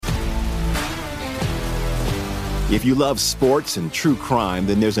If you love sports and true crime,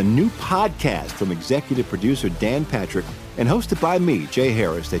 then there's a new podcast from executive producer Dan Patrick and hosted by me, Jay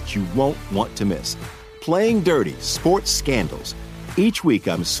Harris, that you won't want to miss. Playing Dirty: Sports Scandals. Each week,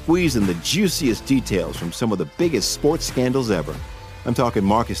 I'm squeezing the juiciest details from some of the biggest sports scandals ever. I'm talking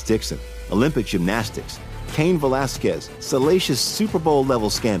Marcus Dixon, Olympic gymnastics, Cain Velasquez, salacious Super Bowl-level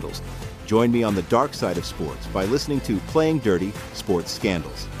scandals. Join me on the dark side of sports by listening to Playing Dirty: Sports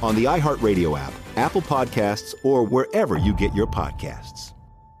Scandals on the iHeartRadio app, Apple Podcasts, or wherever you get your podcasts.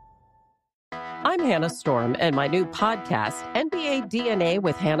 I'm Hannah Storm, and my new podcast, NBA DNA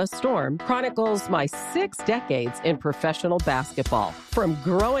with Hannah Storm, chronicles my 6 decades in professional basketball. From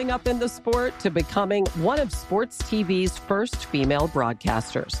growing up in the sport to becoming one of sports TV's first female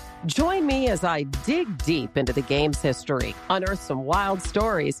broadcasters. Join me as I dig deep into the game's history, unearth some wild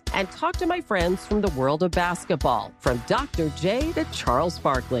stories, and talk to my friends from the world of basketball, from Dr. J to Charles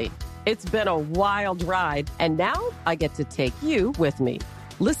Barkley. It's been a wild ride, and now I get to take you with me.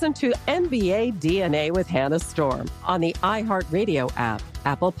 Listen to NBA DNA with Hannah Storm on the iHeartRadio app,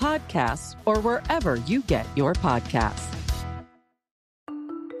 Apple Podcasts, or wherever you get your podcasts.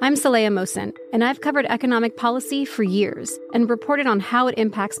 I'm Saleha Mohsin, and I've covered economic policy for years and reported on how it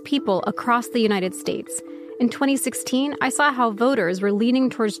impacts people across the United States. In 2016, I saw how voters were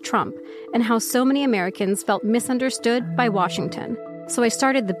leaning towards Trump and how so many Americans felt misunderstood by Washington. So I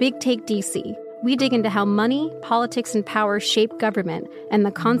started The Big Take DC. We dig into how money, politics, and power shape government and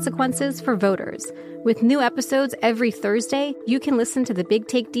the consequences for voters. With new episodes every Thursday, you can listen to The Big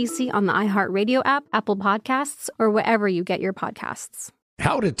Take DC on the iHeartRadio app, Apple Podcasts, or wherever you get your podcasts.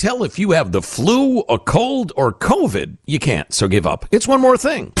 How to tell if you have the flu, a cold, or COVID? You can't, so give up. It's One More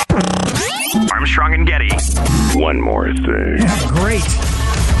Thing. Armstrong and Getty. One more thing. Yeah, great.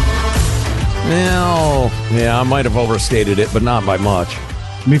 Well, yeah, I might have overstated it, but not by much.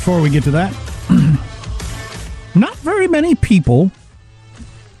 Before we get to that, not very many people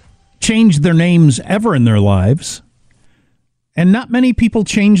change their names ever in their lives, and not many people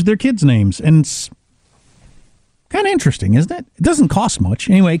change their kids' names. And it's kind of interesting, isn't it? It doesn't cost much.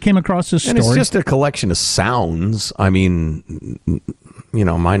 Anyway, came across this story. And it's just a collection of sounds. I mean, you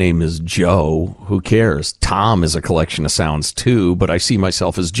know, my name is Joe. Who cares? Tom is a collection of sounds, too, but I see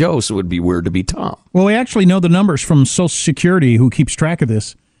myself as Joe, so it would be weird to be Tom. Well, we actually know the numbers from Social Security, who keeps track of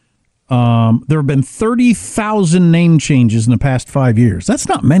this. There have been 30,000 name changes in the past 5 years. That's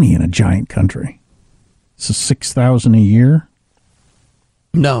not many in a giant country. So 6,000 a year?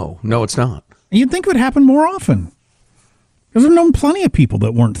 No, it's not. You'd think it would happen more often. Because I've known plenty of people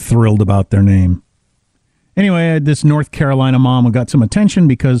that weren't thrilled about their name. Anyway, this North Carolina mom got some attention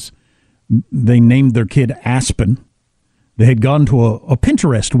because they named their kid Aspen. They had gone to a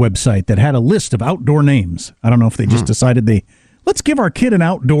Pinterest website that had a list of outdoor names. I don't know if they just decided let's give our kid an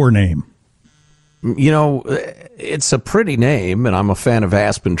outdoor name. You know, it's a pretty name, and I'm a fan of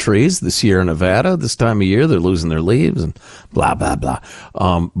aspen trees. This year in Nevada, this time of year, they're losing their leaves and blah, blah, blah.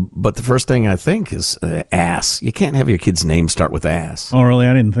 But the first thing I think is ass. You can't have your kid's name start with ass. Oh, really?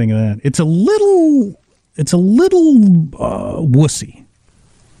 I didn't think of that. It's a little wussy.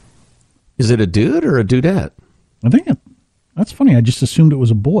 Is it a dude or a dudette? I think that's funny. I just assumed it was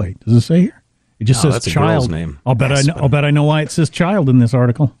a boy. Does it say here? It just says that's child. A girl's name. I'll bet I know why it says child in this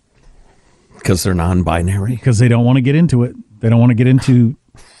article. Because they're non-binary. Because they don't want to get into it. They don't want to get into,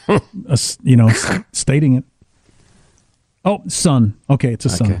 stating it. Oh, son. Okay, it's a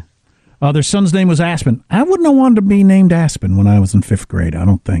son. Okay. Their son's name was Aspen. I wouldn't have wanted to be named Aspen when I was in 5th grade. I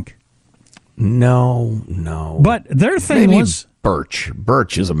don't think. No. But their thing was birch.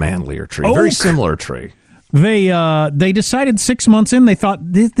 Birch is a manlier tree. Very similar tree. They decided 6 months in, they thought,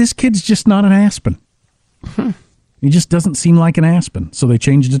 this kid's just not an aspen. He just doesn't seem like an aspen. So they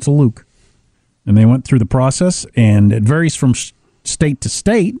changed it to Luke. And they went through the process, and it varies from state to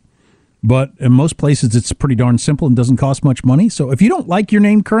state. But in most places, it's pretty darn simple and doesn't cost much money. So if you don't like your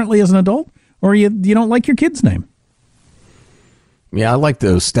name currently as an adult, or you don't like your kid's name. Yeah, I like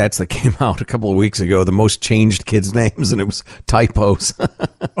those stats that came out a couple of weeks ago, the most changed kids' names, and it was typos.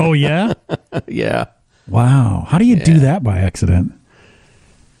 Oh, yeah? Yeah. Wow. How do you do that by accident?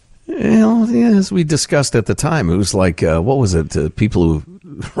 Well, as we discussed at the time, it was like, what was it? People who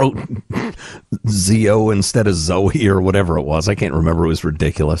wrote Zio instead of Zoe or whatever it was. I can't remember. It was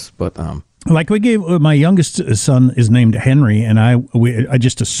ridiculous. But like we gave my youngest son is named Henry, and I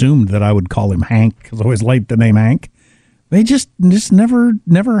just assumed that I would call him Hank because I always liked the name Hank. They just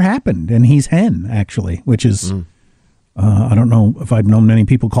never happened, and he's Hen actually, which is I don't know if I've known many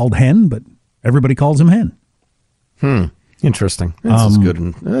people called Hen, but everybody calls him Hen. Interesting. This is good.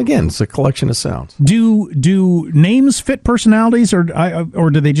 And again, it's a collection of sounds. Do names fit personalities, or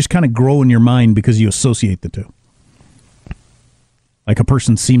do they just kind of grow in your mind because you associate the two? Like a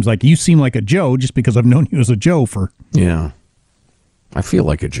person seems like you seem like a Joe just because I've known you as a Joe for. Yeah. I feel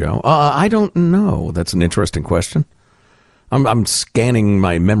like a Joe. I don't know. That's an interesting question. I'm scanning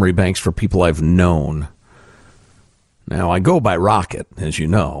my memory banks for people I've known. Now, I go by Rocket, as you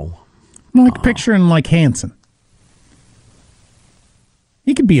know. I'm like picturing like Hanson.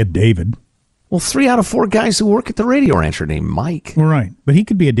 He could be a David. Well, 3 out of 4 guys who work at the Radio Ranch are named Mike. Right. But he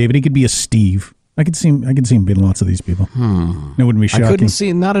could be a David. He could be a Steve. I could see him being lots of these people. It wouldn't be shocking. I couldn't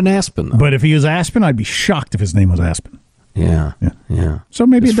see not an Aspen, though. But if he was Aspen, I'd be shocked if his name was Aspen. Yeah. So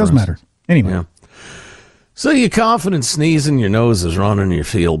maybe it does matter. Anyway. Yeah. So you coughing and sneezing, your nose is running, you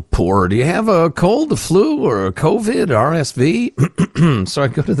feel poor. Do you have a cold, a flu, or a COVID, RSV? So I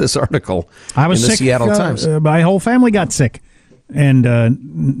go to this article I was in the sick, Seattle Times. My whole family got sick and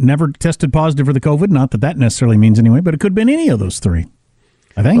never tested positive for the COVID. Not that necessarily means anyway, but it could have been any of those 3.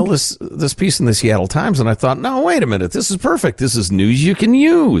 I think. Well, this piece in the Seattle Times, and I thought, no, wait a minute. This is perfect. This is news you can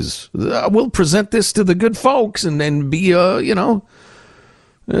use. We'll present this to the good folks and be, and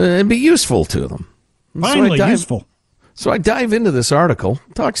be useful to them. Finally, useful. So I dive into this article.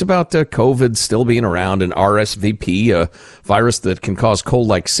 It talks about COVID still being around and RSVP, a virus that can cause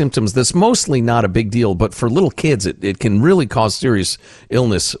cold-like symptoms. That's mostly not a big deal, but for little kids, it can really cause serious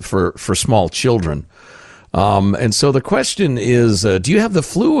illness for small children. And so the question is, do you have the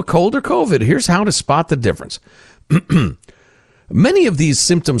flu, a cold, or COVID? Here's how to spot the difference. Many of these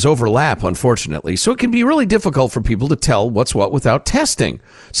symptoms overlap, unfortunately, so it can be really difficult for people to tell what's what without testing.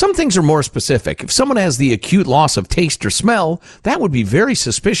 Some things are more specific. If someone has the acute loss of taste or smell, that would be very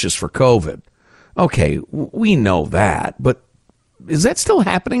suspicious for COVID. Okay, we know that, but is that still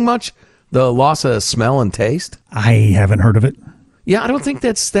happening much? The loss of smell and taste? I haven't heard of it. Yeah, I don't think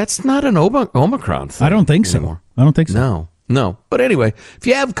that's not an Omicron thing. I don't think so. Anymore. I don't think so. No. But anyway, if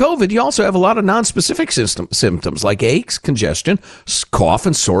you have COVID, you also have a lot of nonspecific symptoms like aches, congestion, cough,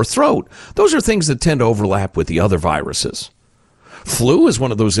 and sore throat. Those are things that tend to overlap with the other viruses. Flu is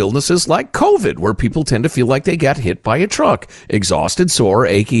one of those illnesses like COVID, where people tend to feel like they got hit by a truck, exhausted, sore,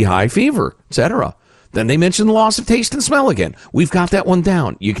 achy, high fever, etc. Then they mention the loss of taste and smell again. We've got that one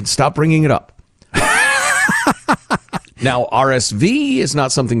down. You can stop bringing it up. Now, RSV is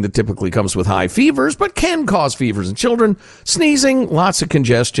not something that typically comes with high fevers, but can cause fevers in children, sneezing, lots of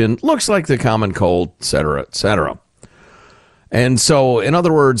congestion, looks like the common cold, etc., etc. And so, in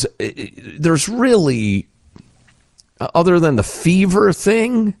other words, there's really, other than the fever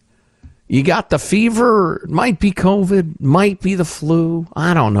thing, you got the fever, might be COVID, might be the flu,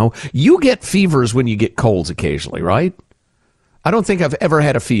 I don't know. You get fevers when you get colds occasionally, right? I don't think I've ever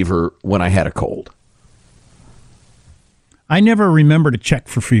had a fever when I had a cold. I never remember to check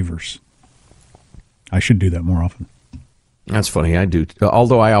for fevers. I should do that more often. That's funny. I do.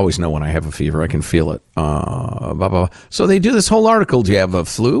 Although I always know when I have a fever. I can feel it. Blah, blah, blah. So they do this whole article. Do you have a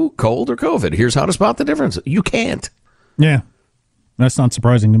flu, cold, or COVID? Here's how to spot the difference. You can't. Yeah. That's not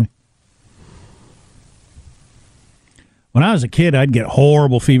surprising to me. When I was a kid, I'd get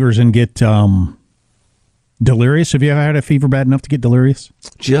horrible fevers and get delirious. Have you ever had a fever bad enough to get delirious?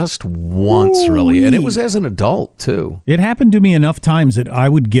 Just once, really. And it was as an adult, too. It happened to me enough times that I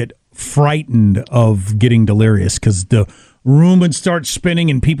would get frightened of getting delirious because the room would start spinning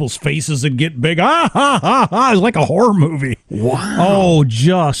and people's faces would get big. Ah, ha, ha, ha. It was like a horror movie. Wow. Oh,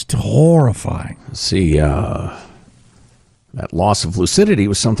 just horrifying. See, that loss of lucidity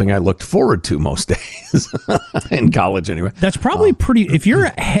was something I looked forward to most days in college anyway. That's probably pretty, if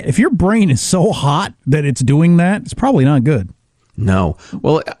your brain is so hot that it's doing that, it's probably not good. No.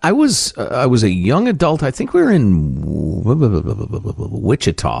 Well, I was a young adult. I think we were in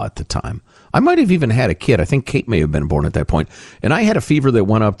Wichita at the time. I might have even had a kid. I think Kate may have been born at that point. And I had a fever that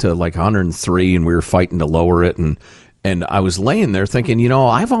went up to like 103 and we were fighting to lower it. And I was laying there thinking,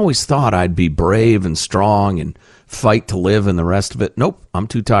 I've always thought I'd be brave and strong and fight to live and the rest of it. Nope, I'm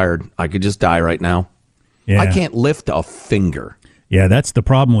too tired. I could just die right now. Yeah. I can't lift a finger. Yeah, that's the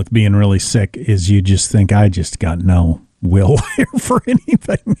problem with being really sick is you just think I just got no will here for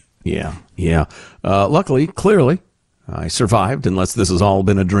anything. Yeah. Luckily, clearly, I survived, unless this has all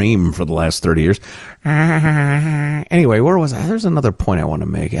been a dream for the last 30 years. Anyway, where was I? There's another point I want to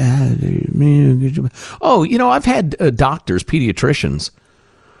make. Oh, I've had doctors, pediatricians,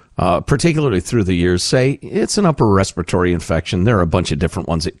 particularly through the years, say it's an upper respiratory infection. There are a bunch of different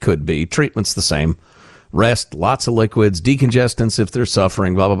ones it could be. Treatment's the same. Rest, lots of liquids, decongestants if they're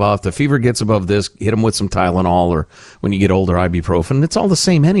suffering, blah, blah, blah. If the fever gets above this, hit them with some Tylenol, or when you get older, ibuprofen. It's all the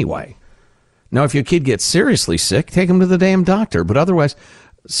same anyway. Now, if your kid gets seriously sick, take him to the damn doctor. But otherwise,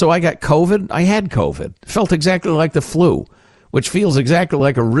 so I got COVID. I had COVID. Felt exactly like the flu. which feels exactly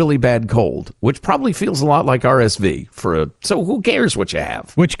like a really bad cold, which probably feels a lot like RSV so who cares what you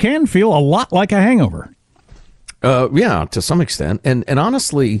have? Which can feel a lot like a hangover. Yeah, to some extent. And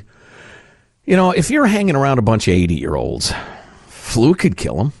honestly, if you're hanging around a bunch of 80-year-olds, flu could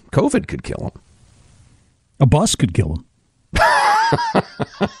kill them. COVID could kill them. A bus could kill them.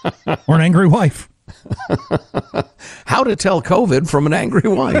 Or an angry wife. How to tell COVID from an angry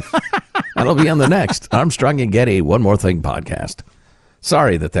wife. That'll be on the next Armstrong and Getty One More Thing podcast.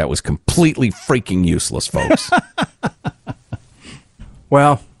 Sorry that was completely freaking useless, folks.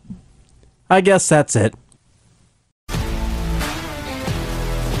 Well, I guess that's it.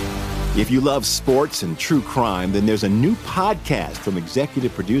 If you love sports and true crime, then there's a new podcast from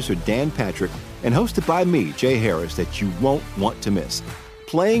executive producer Dan Patrick and hosted by me, Jay Harris, that you won't want to miss.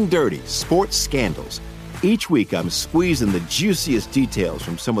 Playing Dirty: Sports Scandals. Each week, I'm squeezing the juiciest details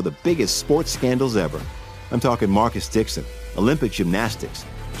from some of the biggest sports scandals ever. I'm talking Marcus Dixon, Olympic gymnastics,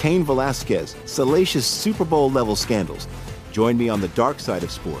 Cain Velasquez, salacious Super Bowl-level scandals. Join me on the dark side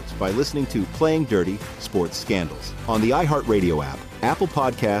of sports by listening to Playing Dirty: Sports Scandals on the iHeartRadio app, Apple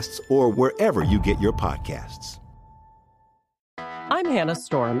Podcasts, or wherever you get your podcasts. I'm Hannah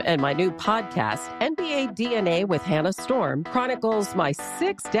Storm, and my new podcast, NBA DNA with Hannah Storm, chronicles my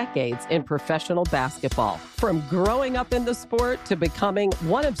 6 decades in professional basketball. From growing up in the sport to becoming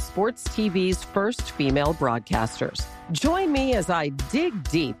one of sports TV's first female broadcasters. Join me as I dig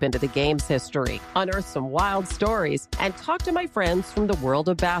deep into the game's history, unearth some wild stories, and talk to my friends from the world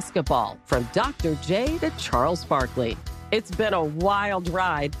of basketball, from Dr. J to Charles Barkley. It's been a wild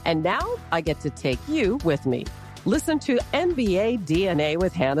ride, and now I get to take you with me. Listen to NBA DNA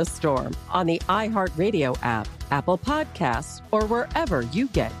with Hannah Storm on the iHeartRadio app, Apple Podcasts, or wherever you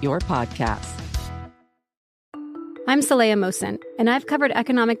get your podcasts. I'm Saleha Mohsin, and I've covered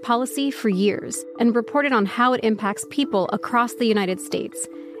economic policy for years and reported on how it impacts people across the United States.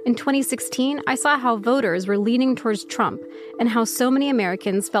 In 2016, I saw how voters were leaning towards Trump and how so many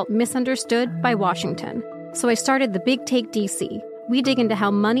Americans felt misunderstood by Washington. So I started The Big Take DC. We dig into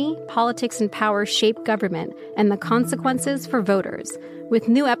how money, politics, and power shape government and the consequences for voters. With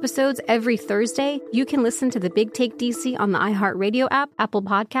new episodes every Thursday, you can listen to The Big Take DC on the iHeartRadio app, Apple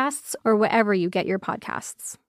Podcasts, or wherever you get your podcasts.